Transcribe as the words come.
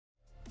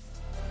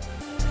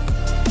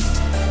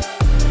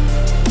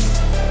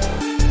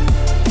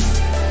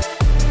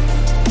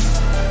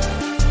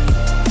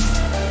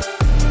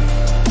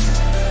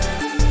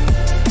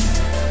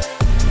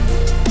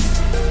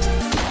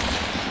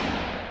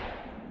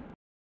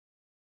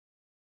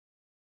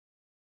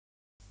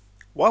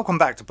Welcome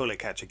back to Bullet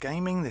Catcher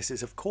Gaming. This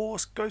is of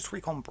course Ghost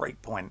Recon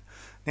Breakpoint.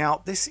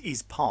 Now this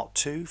is part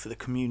 2 for the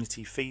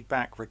community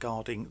feedback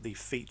regarding the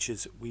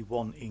features we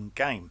want in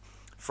game.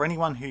 For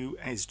anyone who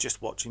is just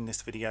watching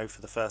this video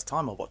for the first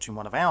time or watching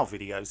one of our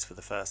videos for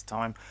the first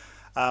time,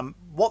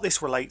 what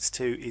this relates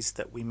to is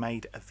that we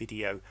made a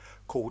video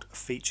called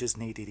Features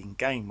Needed in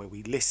Game, where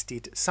we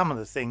listed some of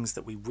the things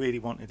that we really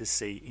wanted to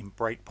see in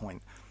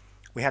Breakpoint.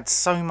 We had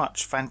so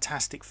much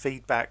fantastic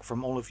feedback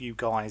from all of you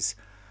guys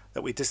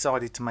that we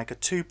decided to make a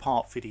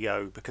two-part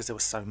video because there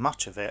was so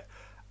much of it.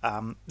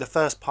 The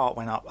first part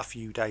went up a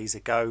few days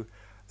ago.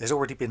 There's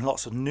already been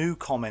lots of new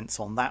comments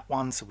on that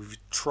one, so we've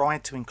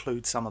tried to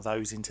include some of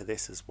those into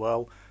this as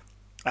well.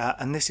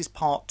 And this is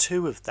part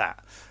 2 of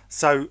that.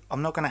 So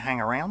I'm not going to hang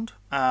around,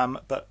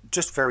 but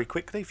just very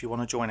quickly, if you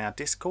want to join our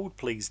Discord,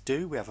 please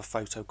do. We have a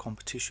photo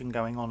competition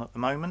going on at the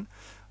moment.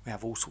 We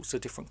have all sorts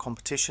of different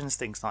competitions,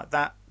 things like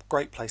that.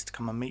 Great place to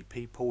come and meet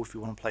people if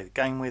you want to play the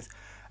game with.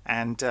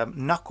 And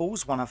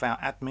Knuckles, one of our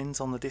admins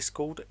on the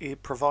Discord,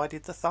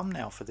 provided the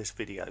thumbnail for this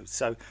video.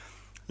 So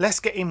let's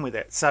get in with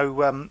it.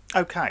 So,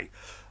 okay.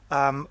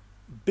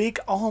 Big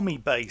army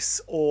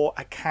base or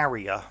a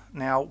carrier.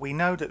 Now, we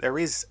know that there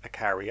is a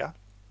carrier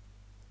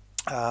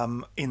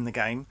in the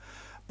game,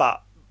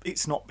 but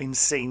it's not been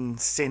seen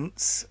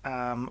since.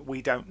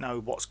 We don't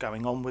know what's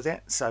going on with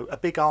it. So a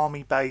big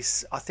army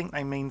base, I think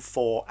they mean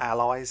for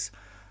allies.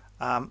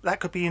 That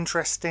could be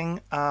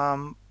interesting.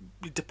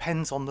 It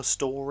depends on the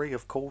story,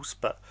 of course,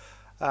 but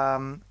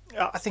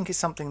I think it's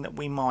something that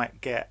we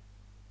might get.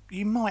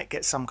 You might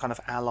get some kind of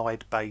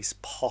allied base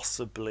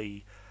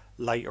possibly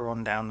later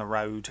on down the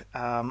road.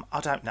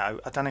 I don't know.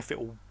 I don't know if it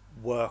will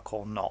work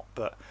or not,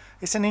 but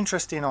it's an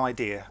interesting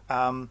idea.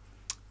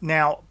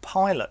 Now,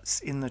 pilots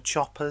in the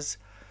choppers.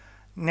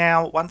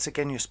 Now, once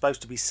again, you're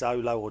supposed to be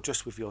solo or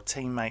just with your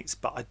teammates,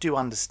 but I do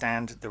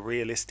understand the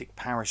realistic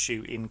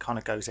parachuting kind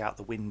of goes out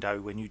the window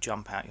when you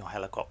jump out your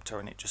helicopter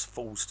and it just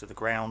falls to the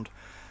ground.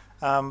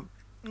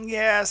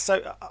 Yeah,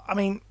 so, I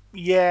mean,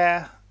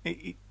 yeah,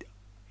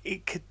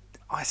 it could,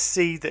 I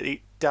see that it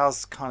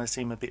does kind of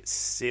seem a bit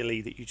silly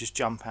that you just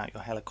jump out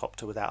your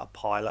helicopter without a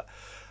pilot.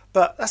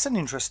 But that's an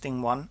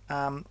interesting one.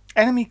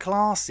 Enemy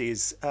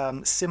classes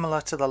similar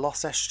to the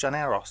Los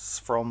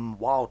Estaneros from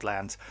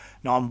Wildlands.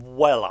 Now I'm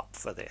well up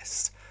for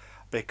this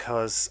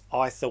because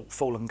I thought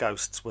Fallen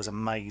Ghosts was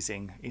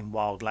amazing in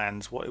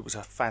Wildlands. It was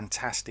a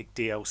fantastic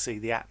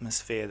DLC, the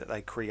atmosphere that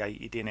they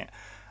created in it,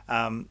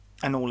 and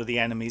all of the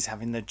enemies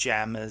having the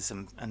jammers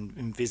and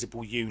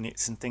invisible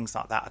units and things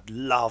like that. I'd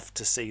love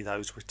to see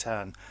those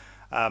return.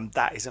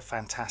 That is a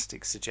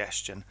fantastic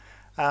suggestion.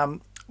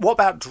 What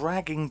about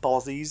dragging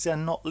bodies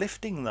and not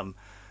lifting them?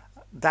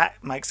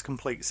 That makes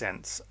complete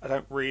sense. I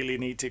don't really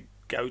need to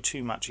go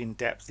too much in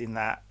depth in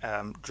that.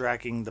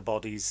 Dragging the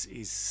bodies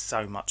is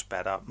so much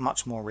better,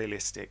 much more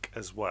realistic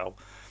as well.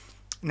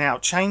 Now,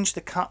 change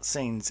the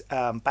cutscenes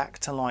back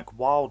to like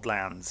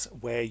Wildlands,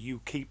 where you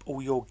keep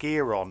all your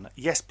gear on.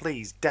 Yes,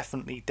 please,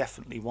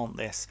 definitely want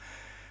this.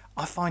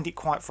 I find it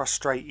quite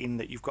frustrating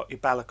that you've got your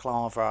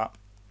balaclava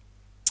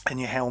and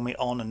your helmet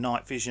on and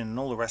night vision and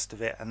all the rest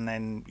of it, and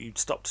then you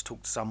stop to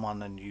talk to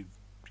someone and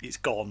it's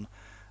gone,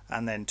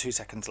 and then 2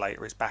 seconds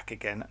later it's back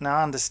again. Now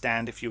I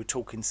understand if you were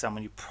talking to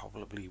someone you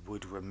probably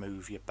would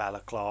remove your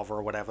balaclava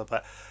or whatever,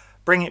 but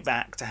bring it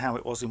back to how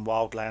it was in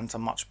Wildlands. I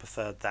much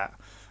preferred that.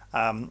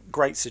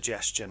 Great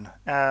suggestion.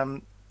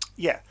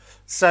 Yeah,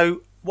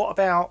 so what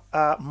about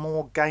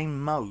more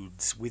game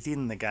modes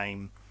within the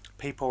game?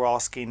 People are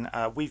asking,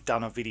 we've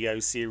done a video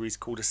series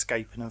called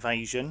Escape and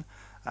Evasion.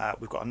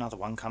 We've got another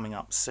one coming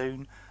up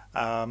soon.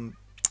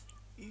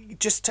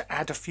 Just to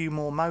add a few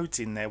more modes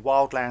in there.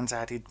 Wildlands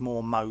added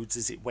more modes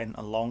as it went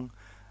along.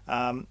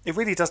 It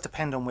really does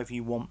depend on whether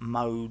you want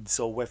modes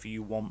or whether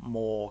you want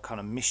more kind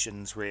of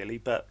missions, really.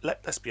 But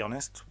let's be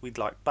honest, we'd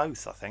like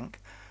both, I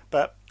think.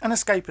 But an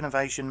escape and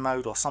evasion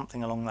mode or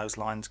something along those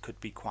lines could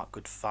be quite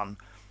good fun.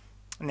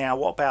 Now,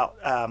 what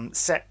about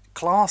set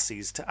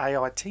classes to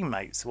AI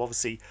teammates? So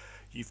obviously,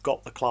 you've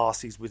got the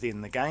classes within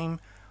the game.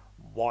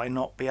 Why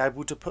not be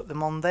able to put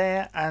them on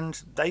there,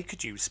 and they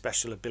could use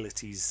special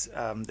abilities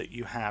that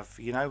you have,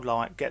 you know,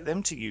 like get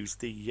them to use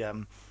the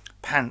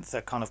Panther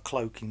kind of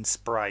cloaking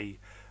spray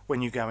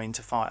when you go in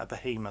to fight a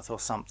behemoth or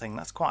something.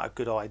 That's quite a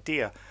good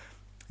idea.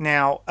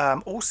 Now,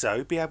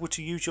 also be able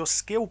to use your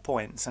skill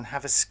points and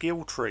have a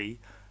skill tree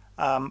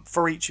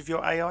for each of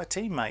your AI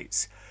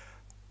teammates.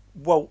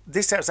 Well,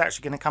 this is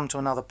actually going to come to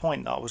another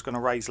point that I was going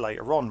to raise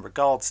later on,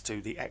 regards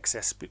to the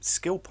excess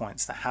skill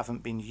points that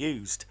haven't been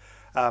used.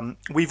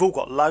 We've all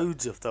got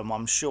loads of them,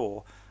 I'm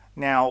sure.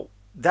 Now,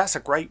 that's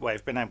a great way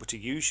of being able to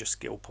use your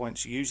skill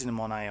points, using them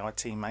on AI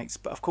teammates.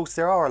 But of course,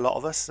 there are a lot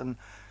of us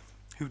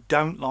who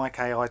don't like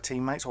AI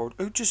teammates, or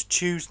who just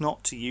choose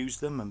not to use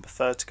them and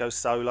prefer to go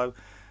solo.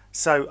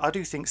 So I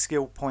do think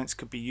skill points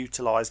could be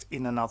utilised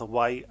in another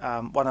way.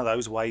 One of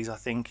those ways, I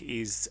think,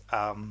 is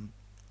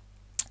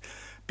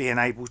being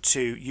able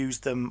to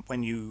use them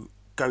when you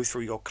go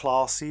through your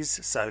classes.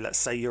 So let's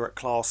say you're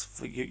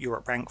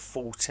at rank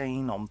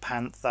 14 on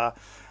Panther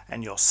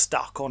and you're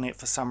stuck on it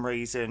for some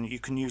reason. You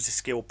can use a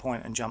skill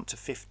point and jump to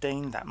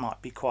 15. That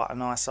might be quite a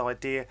nice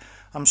idea.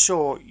 I'm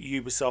sure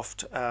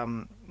Ubisoft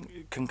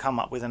can come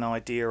up with an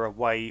idea, a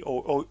way,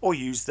 or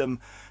use them,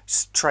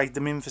 trade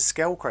them in for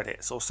skill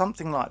credits or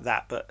something like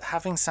that. But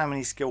having so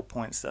many skill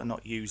points that are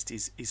not used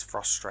is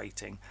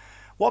frustrating.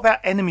 What about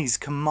enemies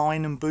can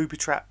mine and booby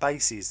trap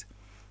bases?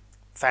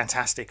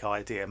 Fantastic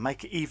idea.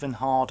 Make it even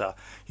harder.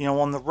 You know,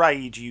 on the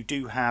raid you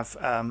do have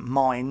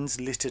mines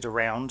littered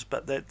around,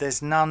 but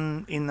there's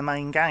none in the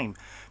main game.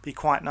 Be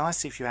quite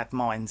nice if you had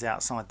mines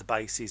outside the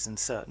bases and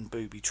certain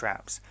booby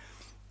traps.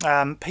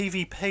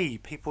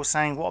 PvP, people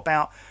saying, what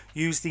about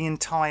use the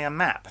entire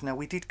map? Now,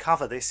 we did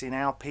cover this in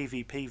our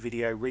PvP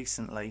video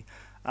recently,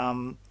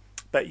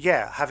 but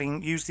yeah,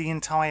 having used the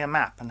entire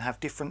map and have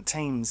different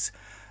teams,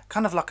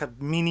 kind of like a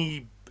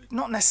mini,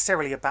 not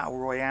necessarily a battle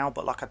royale,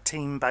 but like a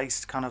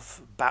team-based kind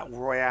of battle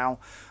royale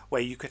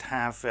where you could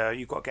have,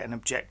 you've got to get an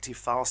objective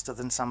faster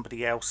than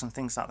somebody else and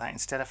things like that,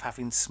 instead of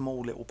having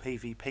small little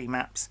PvP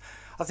maps.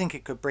 I think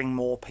it could bring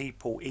more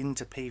people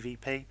into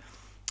PvP.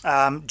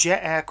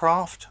 Jet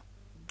aircraft,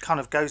 kind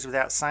of goes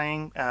without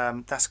saying.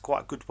 That's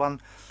quite a good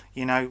one.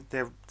 You know,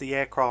 the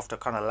aircraft are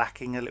kind of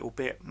lacking a little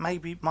bit.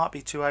 Maybe might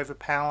be too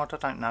overpowered, I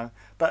don't know.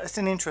 But it's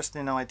an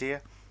interesting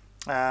idea.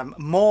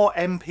 More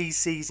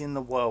NPCs in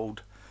the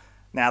world.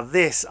 Now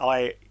this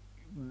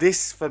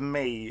for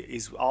me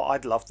is,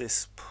 I'd love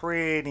this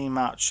pretty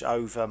much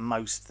over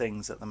most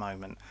things at the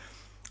moment.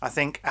 I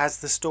think as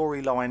the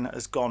storyline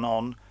has gone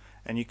on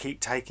and you keep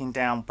taking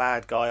down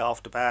bad guy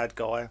after bad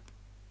guy,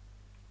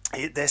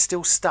 they're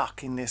still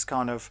stuck in this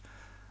kind of,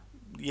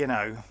 you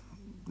know,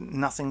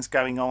 nothing's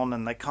going on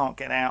and they can't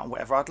get out and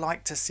whatever. I'd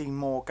like to see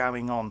more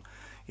going on.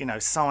 You know,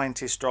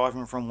 scientists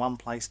driving from one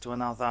place to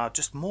another,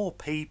 just more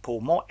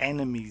people, more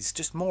enemies,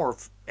 just more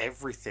of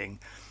everything.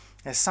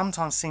 There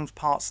sometimes seems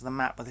parts of the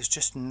map where there's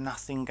just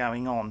nothing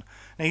going on.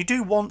 Now you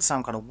do want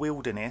some kind of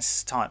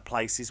wilderness type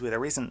places where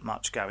there isn't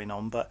much going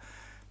on,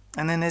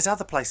 and then there's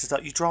other places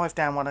like you drive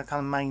down one of the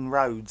kind of main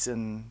roads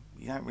and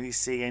you don't really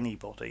see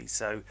anybody.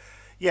 So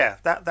yeah,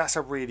 that's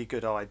a really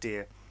good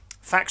idea.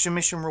 Faction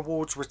mission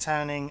rewards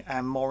returning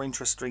and more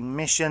interesting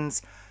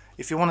missions.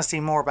 If you want to see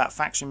more about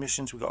faction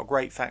missions, we've got a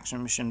great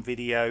faction mission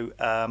video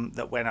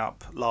that went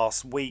up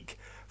last week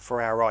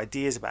for our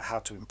ideas about how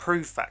to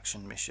improve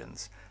faction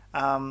missions.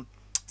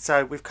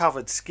 So we've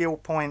covered skill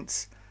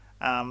points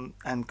and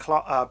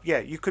yeah,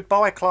 you could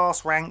buy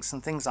class ranks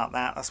and things like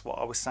that. That's what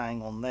I was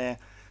saying on there.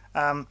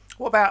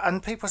 What about,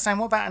 and people are saying,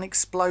 what about an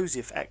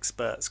explosive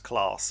experts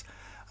class?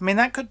 I mean,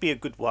 that could be a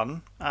good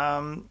one.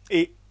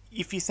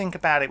 If you think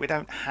about it, we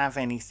don't have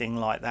anything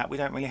like that. We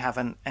don't really have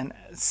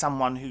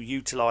someone who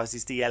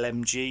utilises the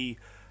LMG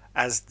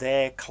as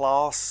their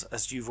class,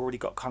 as you've already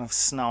got kind of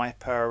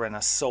sniper and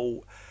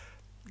assault.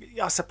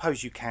 I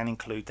suppose you can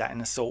include that in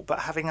assault, but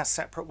having a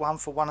separate one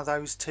for one of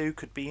those two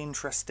could be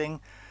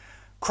interesting.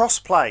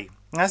 Crossplay.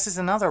 This is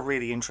another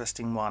really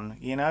interesting one.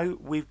 You know,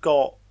 we've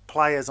got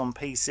players on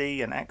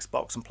PC and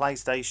Xbox and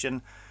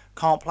PlayStation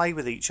can't play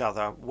with each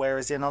other,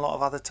 whereas in a lot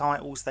of other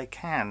titles they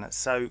can.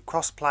 So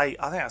crossplay,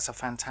 I think that's a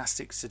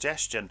fantastic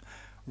suggestion.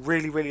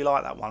 Really, really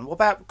like that one. What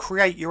about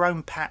create your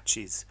own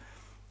patches?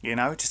 You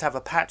know, just have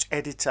a patch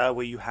editor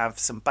where you have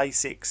some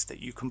basics that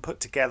you can put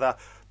together,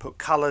 put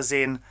colours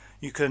in.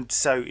 You can,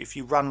 so if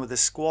you run with a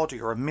squad or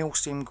you're a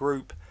milsim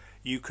group,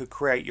 you could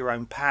create your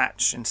own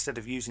patch instead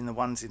of using the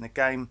ones in the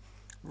game.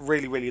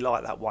 Really, really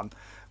like that one.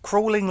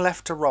 Crawling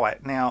left to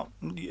right. Now,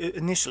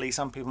 initially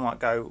some people might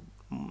go,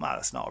 well,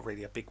 that's not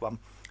really a big one.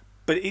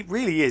 But it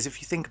really is,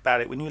 if you think about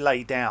it, when you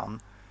lay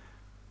down,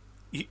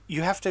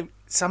 you have to,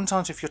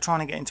 sometimes if you're trying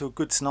to get into a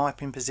good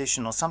sniping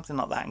position or something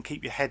like that and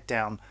keep your head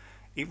down,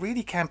 it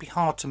really can be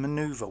hard to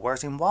maneuver.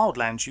 Whereas in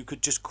Wildlands you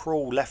could just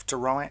crawl left to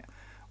right,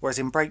 whereas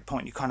in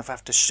Breakpoint you kind of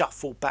have to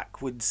shuffle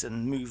backwards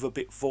and move a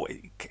bit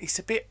forward. It's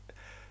a bit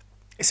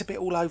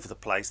all over the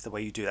place the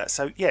way you do that.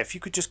 So yeah, if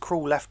you could just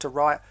crawl left to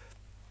right,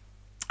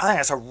 I think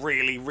that's a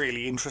really,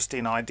 really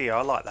interesting idea.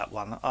 I like that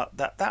one.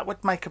 That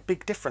would make a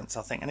big difference,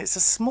 I think, and it's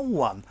a small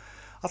one.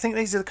 I think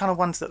these are the kind of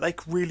ones that they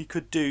really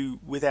could do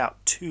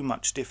without too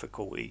much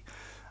difficulty.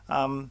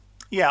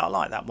 Yeah, I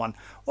like that one.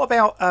 What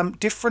about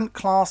different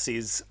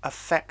classes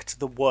affect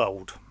the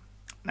world?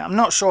 Now, I'm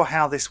not sure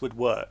how this would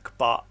work,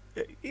 but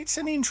it's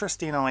an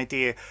interesting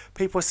idea.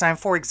 People are saying,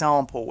 for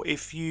example,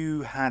 if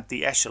you had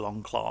the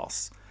Echelon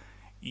class,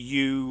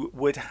 you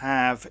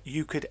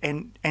could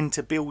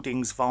enter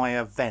buildings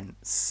via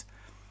vents.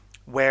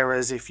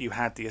 Whereas if you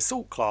had the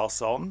Assault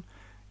class on,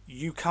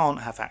 you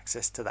can't have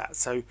access to that.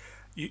 So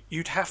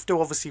you'd have to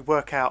obviously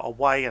work out a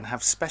way and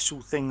have special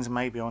things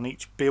maybe on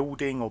each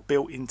building or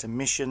built into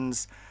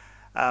missions.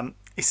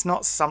 It's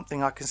not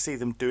something I can see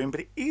them doing, but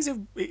it is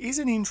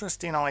an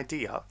interesting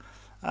idea.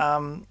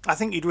 I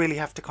think you'd really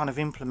have to kind of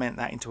implement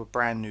that into a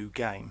brand new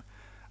game.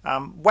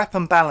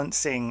 Weapon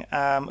balancing,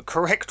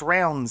 correct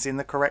rounds in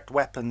the correct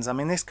weapons. I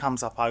mean, this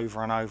comes up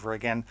over and over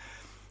again.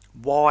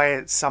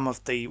 why some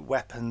of the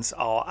weapons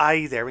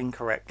are they're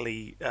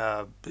incorrectly,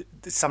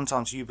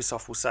 sometimes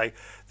Ubisoft will say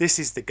this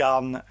is the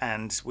gun,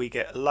 and we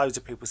get loads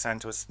of people saying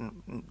to us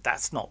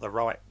that's not the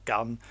right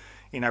gun.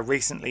 You know,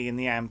 recently in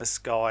the Amber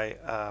Sky,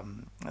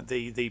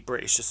 the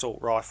British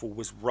assault rifle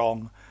was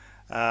wrong.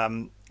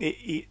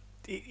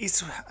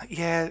 It's,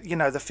 yeah, you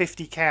know, the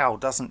 50 cal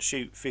doesn't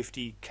shoot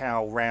 50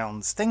 cal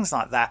rounds, things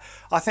like that.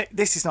 I think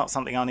this is not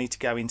something I need to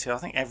go into. I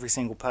think every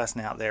single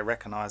person out there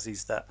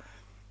recognises that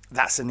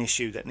that's an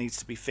issue that needs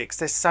to be fixed.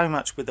 There's so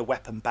much with the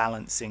weapon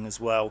balancing as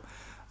well.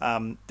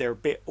 They're a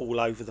bit all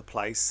over the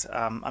place.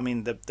 I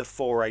mean, the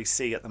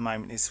 4AC at the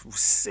moment is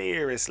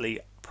seriously,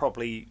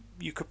 probably,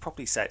 you could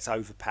probably say it's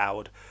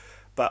overpowered,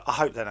 but I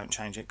hope they don't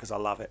change it because I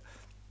love it.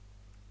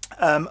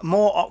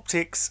 More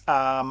optics,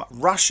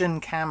 Russian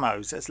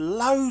camos. There's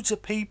loads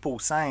of people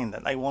saying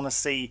that they want to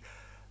see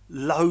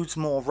loads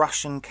more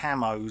Russian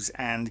camos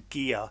and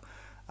gear.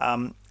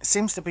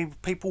 Seems to be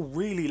people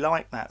really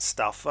like that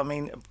stuff. I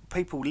mean,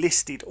 people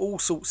listed all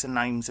sorts of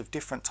names of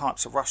different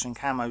types of Russian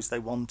camos they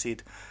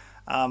wanted.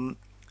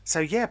 So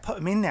yeah, put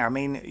them in there. I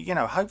mean, you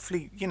know,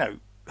 hopefully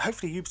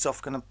Ubisoft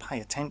are going to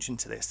pay attention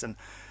to this. And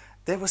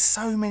there were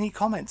so many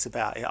comments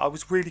about it. I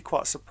was really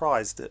quite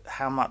surprised at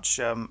how much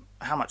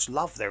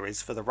love there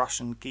is for the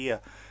Russian gear.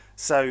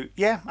 So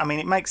yeah, I mean,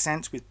 it makes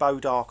sense with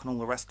Bodark and all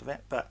the rest of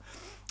it. But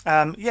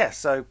yeah,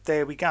 so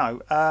there we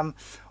go.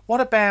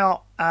 What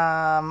about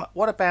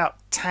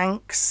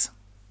tanks?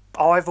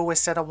 I've always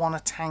said I want a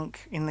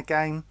tank in the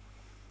game.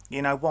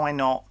 You know, why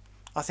not?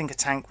 I think a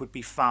tank would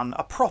be fun.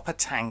 A proper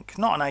tank,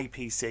 not an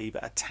APC,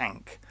 but a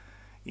tank.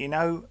 You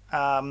know,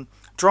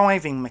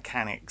 driving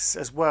mechanics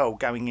as well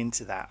going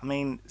into that. I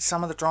mean,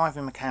 some of the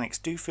driving mechanics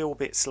do feel a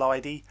bit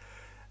slidey.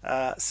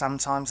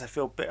 Sometimes they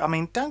feel a bit... I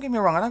mean, don't get me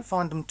wrong, I don't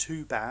find them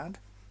too bad.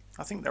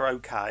 I think they're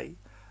okay.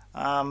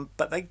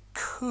 But they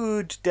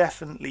could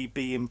definitely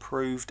be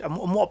improved. And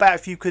what about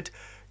if you could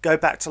go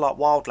back to like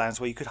Wildlands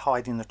where you could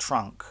hide in the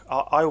trunk?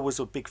 I was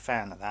a big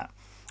fan of that.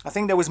 I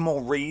think there was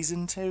more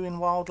reason to in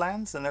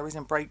Wildlands than there is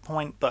in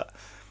Breakpoint, but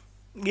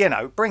you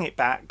know, bring it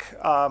back.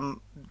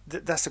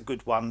 That's a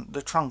good one.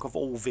 The trunk of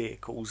all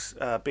vehicles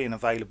being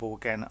available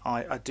again,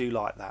 I do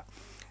like that.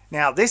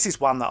 Now, this is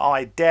one that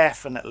I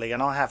definitely,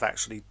 and I have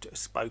actually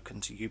spoken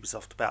to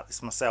Ubisoft about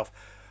this myself,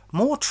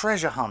 more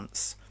treasure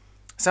hunts.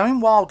 So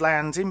in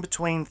Wildlands, in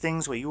between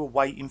things where you were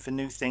waiting for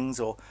new things,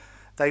 or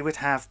they would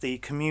have the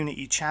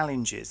community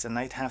challenges, and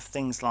they'd have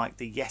things like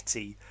the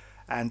Yeti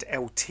and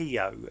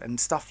LTO and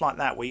stuff like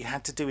that, where you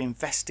had to do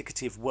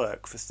investigative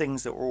work for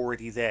things that were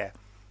already there.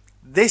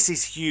 This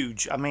is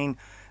huge. I mean,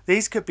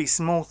 these could be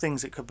small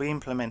things that could be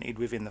implemented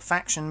within the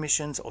faction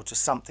missions, or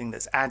just something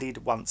that's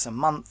added once a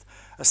month.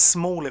 A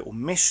small little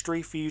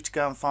mystery for you to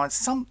go and find,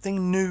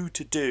 something new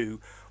to do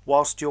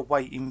whilst you're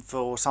waiting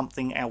for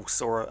something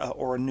else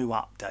or a new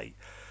update.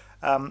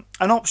 An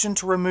option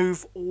to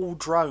remove all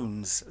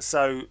drones.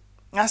 So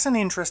that's an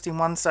interesting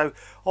one. So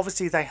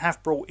obviously they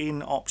have brought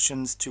in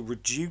options to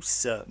reduce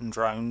certain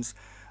drones.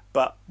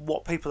 But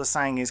what people are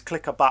saying is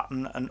click a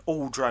button and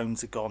all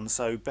drones are gone.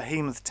 So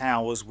Behemoth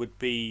Towers would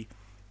be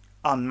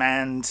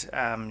unmanned.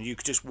 You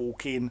could just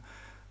walk in.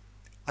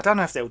 I don't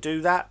know if they'll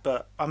do that,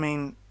 but I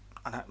mean,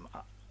 I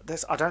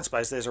don't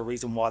suppose there's a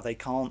reason why they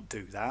can't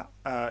do that.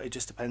 It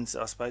just depends,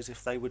 I suppose,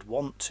 if they would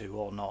want to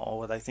or not,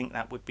 or they think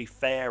that would be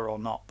fair or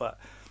not. But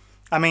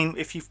I mean,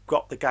 if you've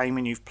got the game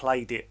and you've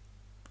played it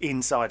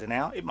inside and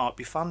out, it might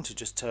be fun to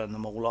just turn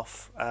them all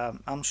off.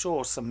 I'm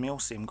sure some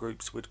Milsim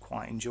groups would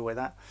quite enjoy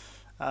that.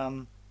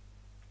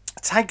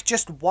 Take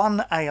just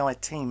one AI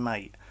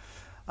teammate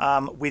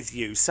with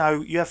you.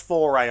 So you have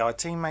 4 AI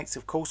teammates,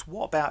 of course.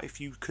 What about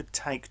if you could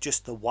take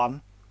just the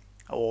one,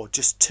 or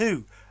just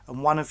 2,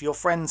 and one of your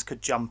friends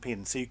could jump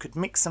in? So you could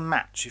mix and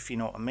match, if you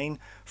know what I mean.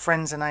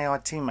 Friends and AI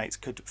teammates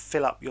could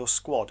fill up your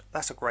squad.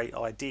 That's a great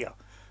idea.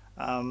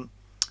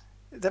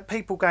 That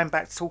people going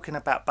back to talking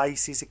about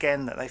bases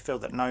again, that they feel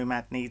that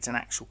Nomad needs an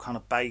actual kind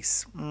of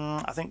base.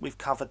 I think we've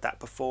covered that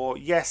before.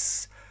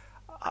 Yes,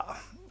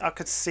 I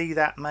could see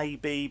that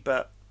maybe,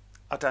 but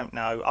I don't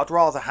know. I'd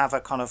rather have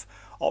a kind of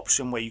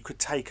option where you could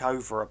take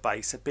over a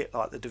base, a bit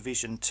like the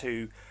Division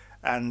 2,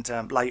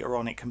 and later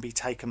on it can be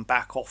taken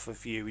back off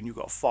of you and you've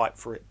got to fight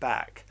for it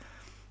back.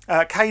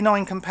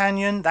 K9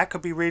 Companion, that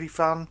could be really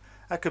fun.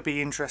 That could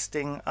be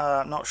interesting.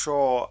 Not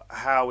sure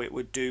how it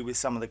would do with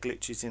some of the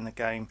glitches in the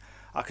game.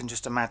 I can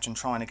just imagine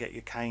trying to get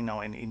your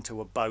K9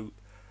 into a boat.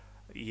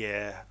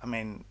 Yeah, I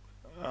mean,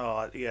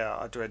 yeah,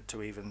 I dread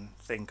to even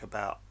think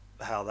about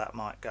how that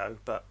might go.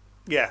 But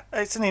yeah,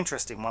 it's an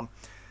interesting one.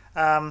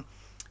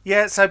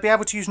 Yeah, so be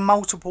able to use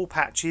multiple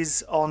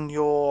patches on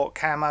your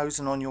camos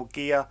and on your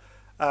gear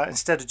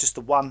instead of just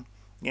the one.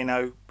 You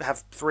know,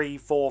 have 3,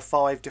 4,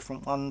 5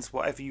 different ones,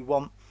 whatever you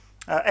want.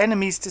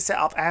 Enemies to set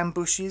up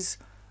ambushes.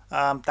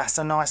 That's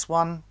a nice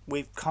one.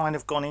 We've kind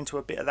of gone into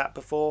a bit of that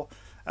before.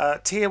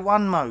 Tier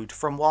 1 mode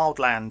from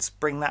Wildlands,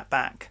 bring that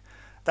back.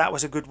 That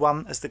was a good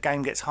one, as the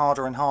game gets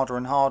harder and harder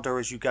and harder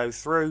as you go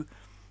through.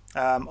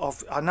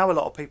 I know a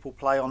lot of people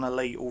play on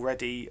Elite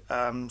already,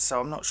 so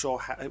I'm not sure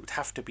how it would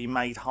have to be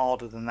made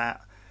harder than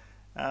that.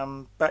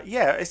 But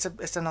yeah,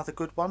 it's another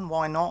good one.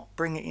 Why not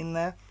bring it in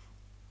there?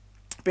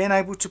 Being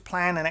able to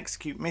plan and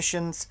execute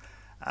missions,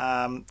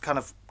 kind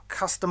of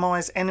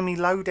customize enemy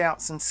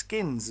loadouts and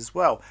skins as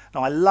well.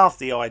 Now I love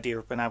the idea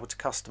of being able to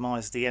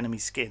customize the enemy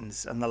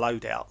skins and the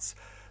loadouts.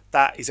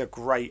 That is a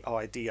great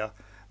idea.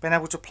 Being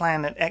able to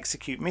plan and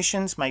execute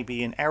missions,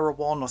 maybe in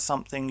Erewhon or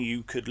something,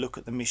 you could look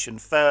at the mission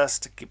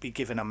first, be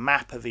given a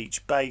map of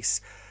each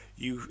base.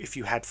 If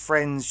you had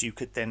friends, you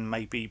could then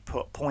maybe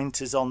put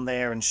pointers on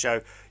there and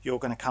show you're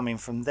going to come in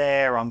from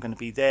there, I'm going to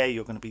be there,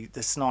 you're going to be,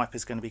 the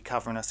sniper's going to be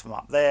covering us from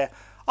up there.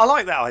 I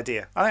like that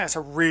idea. I think that's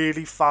a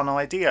really fun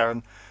idea,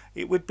 and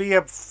it would be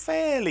a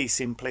fairly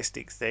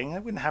simplistic thing. I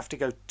wouldn't have to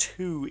go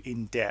too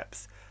in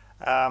depth.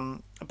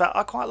 But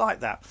I quite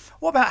like that.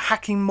 What about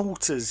hacking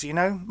mortars? You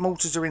know,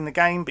 mortars are in the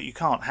game, but you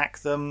can't hack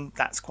them.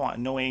 That's quite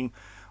annoying.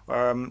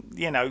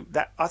 You know,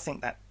 that I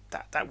think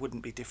that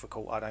wouldn't be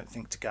difficult, I don't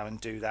think, to go and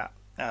do that.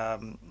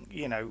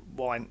 You know,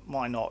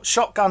 why not?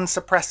 Shotgun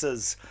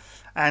suppressors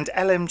and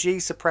LMG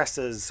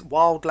suppressors.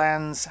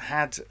 Wildlands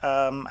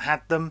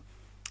had them.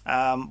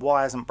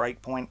 Why hasn't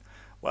Breakpoint?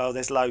 Well,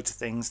 there's loads of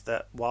things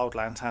that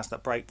Wildlands has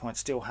that Breakpoint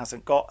still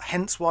hasn't got.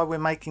 Hence why we're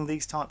making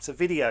these types of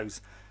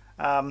videos.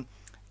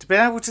 To be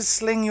able to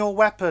sling your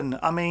weapon,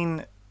 I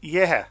mean,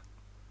 yeah.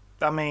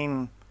 I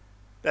mean,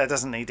 that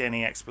doesn't need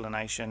any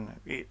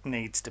explanation. It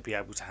needs to be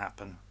able to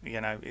happen.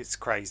 You know, it's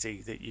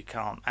crazy that you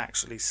can't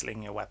actually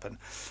sling your weapon.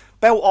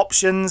 Belt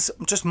options,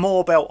 just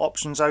more belt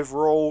options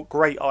overall.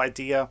 Great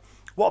idea.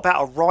 What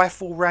about a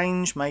rifle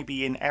range,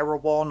 maybe in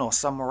Erewhon or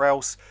somewhere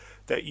else,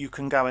 that you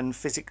can go and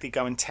physically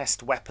go and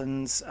test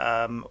weapons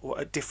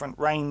at different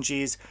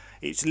ranges?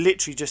 It's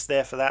literally just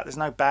there for that. There's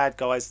no bad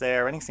guys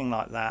there or anything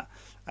like that.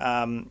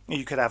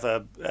 You could have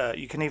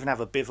you can even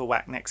have a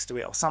bivouac next to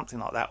it or something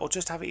like that, or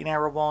just have it in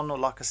Erewhon. Or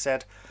like I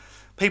said,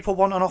 people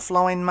want an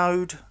offline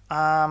mode.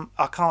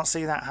 I can't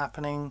see that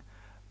happening,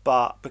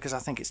 but because I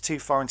think it's too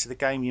far into the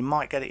game. You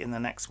might get it in the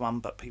next one,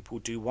 but people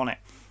do want it.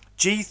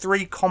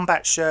 G3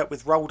 combat shirt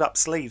with rolled up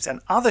sleeves and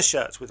other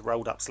shirts with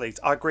rolled up sleeves.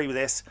 I agree with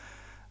this.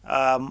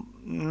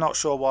 Not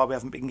sure why we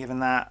haven't been given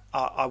that.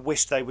 I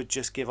wish they would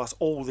just give us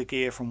all the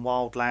gear from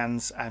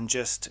Wildlands and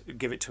just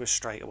give it to us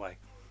straight away,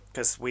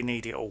 because we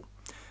need it all.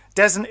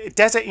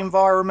 Desert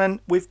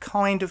environment, we've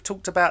kind of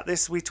talked about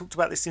this. We talked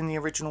about this in the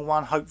original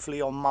one.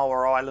 Hopefully on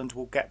Moa Island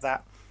we'll get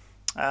that.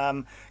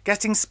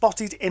 Getting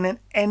spotted in an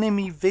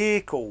enemy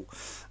vehicle.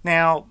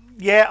 Now,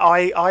 yeah,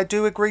 I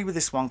do agree with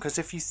this one, because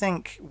if you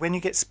think, when you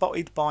get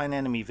spotted by an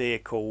enemy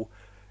vehicle,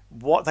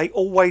 what they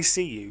always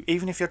see you,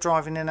 even if you're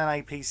driving in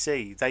an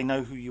APC, they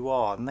know who you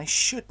are, and they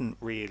shouldn't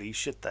really,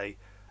 should they?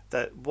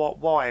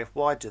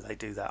 Why do they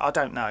do that? I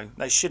don't know.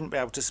 They shouldn't be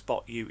able to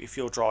spot you if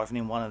you're driving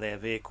in one of their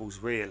vehicles,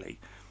 really.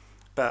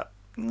 But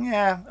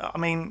yeah, I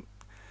mean,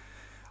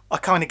 I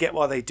kind of get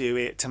why they do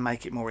it, to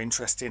make it more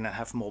interesting and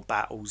have more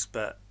battles,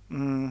 but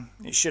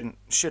it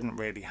shouldn't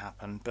really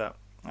happen. But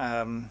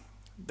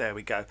there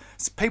we go.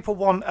 So people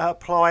want to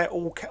apply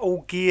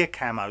all gear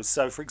camos.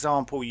 So for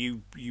example,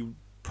 you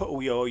put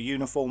all your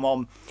uniform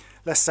on.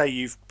 Let's say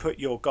you've put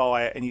your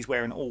guy and he's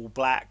wearing all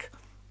black,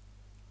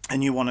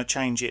 and you want to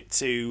change it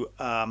to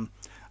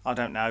I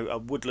don't know, a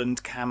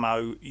woodland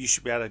camo. You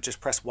should be able to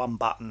just press one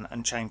button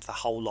and change the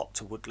whole lot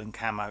to woodland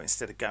camo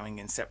instead of going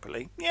in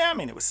separately. Yeah, I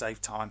mean, it would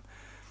save time.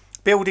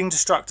 Building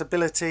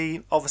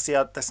destructibility, obviously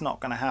that's not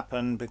going to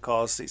happen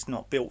because it's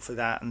not built for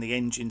that and the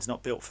engine's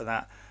not built for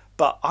that,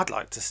 but I'd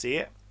like to see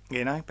it.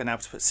 You know, being able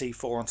to put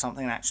C4 on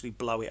something and actually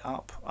blow it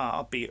up.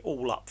 I'd be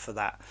all up for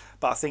that.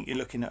 But I think you're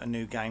looking at a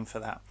new game for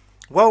that.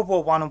 World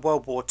War I and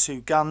World War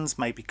II guns,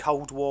 maybe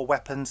Cold War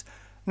weapons.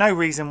 No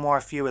reason why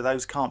a few of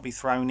those can't be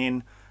thrown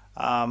in,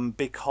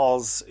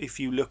 because if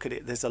you look at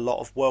it, there's a lot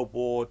of World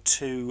War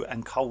II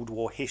and Cold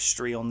War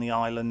history on the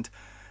island.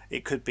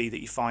 It could be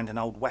that you find an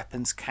old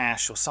weapons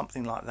cache or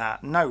something like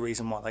that. No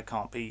reason why they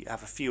can't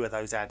have a few of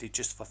those added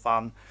just for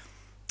fun.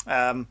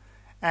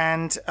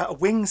 And a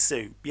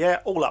wingsuit, yeah,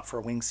 all up for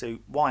a wingsuit.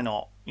 Why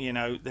not? You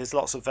know, there's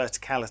lots of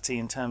verticality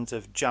in terms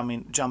of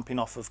jumping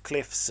off of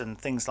cliffs and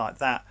things like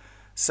that.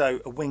 So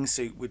a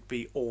wingsuit would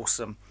be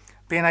awesome.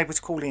 Being able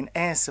to call in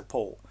air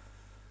support.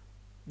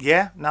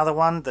 Yeah, another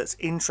one that's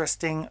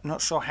interesting.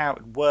 Not sure how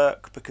it would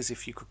work, because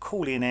if you could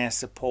call in air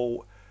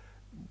support,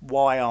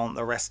 why aren't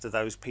the rest of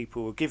those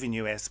people who are giving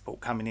you air support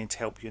coming in to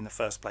help you in the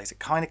first place? It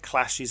kind of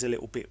clashes a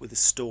little bit with the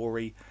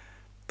story,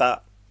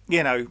 but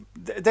you know,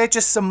 they're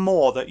just some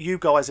more that you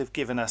guys have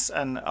given us,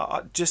 and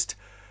just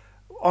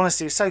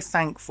honestly so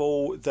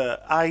thankful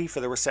that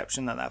for the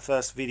reception that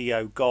first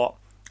video got,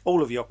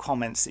 all of your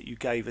comments that you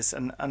gave us,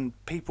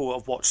 and people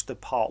have watched the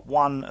part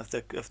 1 of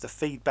the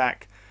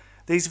feedback.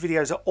 These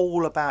videos are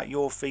all about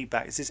your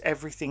feedback. This is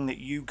everything that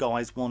you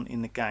guys want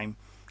in the game.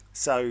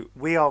 So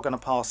we are going to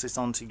pass this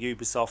on to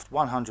Ubisoft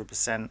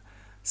 100%.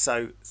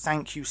 So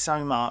thank you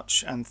so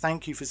much, and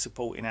thank you for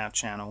supporting our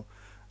channel.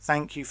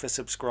 Thank you for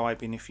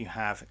subscribing if you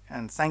have,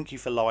 and thank you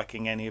for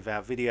liking any of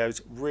our videos.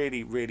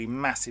 Really, really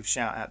massive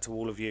shout out to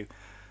all of you.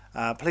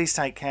 Please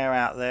take care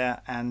out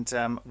there,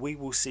 and we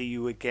will see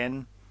you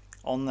again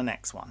on the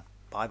next one.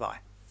 Bye bye.